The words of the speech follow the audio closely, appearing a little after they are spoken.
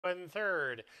in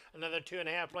third. Another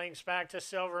 2.5 lengths back to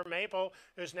Silver Maple,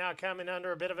 who's now coming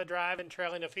under a bit of a drive, and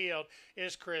trailing the field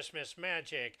is Christmas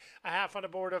Magic. A half on the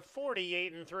board of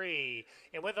 48 and 3.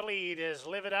 And with the lead is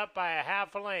Live It Up by a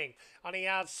half a length. On the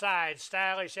outside,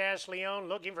 Stylish Ash León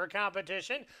looking for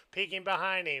competition, peeking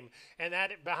behind him. And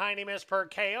that behind him is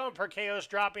Perkeo, and Perkeo's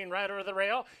dropping right over the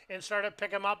rail and start to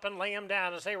pick him up and lay him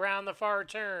down as they round the far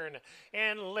turn.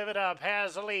 And Live It Up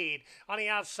has the lead. On the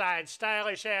outside,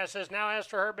 Stylish Ash has now asked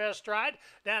for her best stride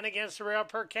down against the rail.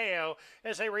 Perkeo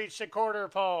as they reach the quarter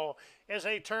pole. As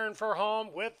they turn for home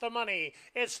with the money,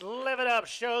 it's Live It Up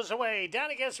shows away down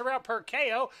against the rail.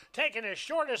 Perkeo taking his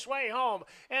shortest way home,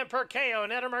 and Perkeo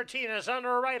and Etta Martinez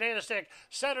under a right-hand stick,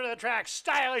 center of the track.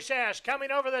 Stylish Ash coming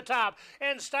over the top,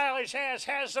 and Stylish Ash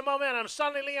has the momentum.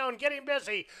 Sonny León getting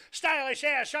busy. Stylish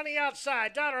Ash on the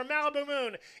outside. Daughter Malibu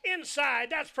Moon inside.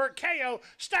 That's Perkeo.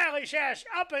 Stylish Ash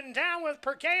up and down with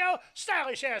Perkeo.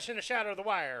 Stylish Ash in the shadow of the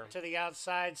wire. To the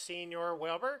outside, Senior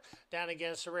Wilbur down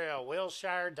against the rail.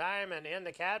 Wilshire Diamond in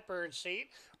the catbird seat.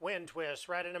 Wind Twist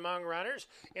right in among runners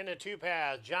in the two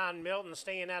paths. John Milton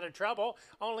staying out of trouble,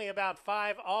 only about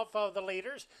 5 off of the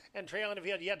leaders, and trailing the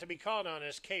field yet to be called on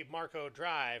is Cape Marco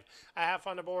Drive. A half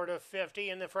on the board of 50,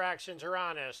 and the fractions are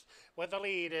honest. With the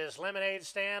lead is Lemonade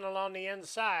Stand along the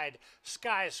inside.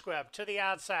 Sky Swept to the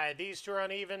outside. These two are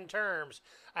on even terms.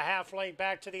 A half length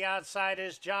back to the outside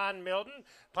is John Milton.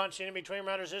 Punching in between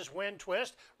runners is Wind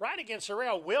Twist. Right against the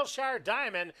rail, Wilshire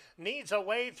Diamond needs a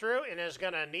way through and is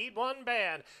going to need one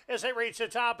bad as they reach the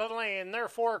top of the lane. They're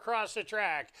 4 across the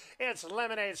track. It's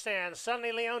Lemonade Stand.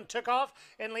 Sonny León took off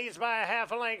and leads by a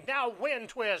half a length. Now Wind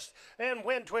Twist. And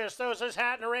Wind Twist throws his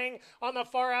hat in the ring on the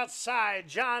far outside.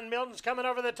 John Milton's coming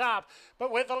over the top,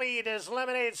 but with the lead is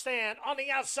Lemonade Stand. On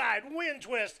the outside, Wind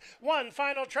Twist. One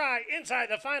final try inside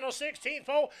the final 16th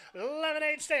hole.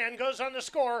 Lemonade Stand goes on the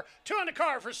score. 2 on the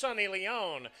car for Sonny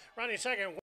León. Running second.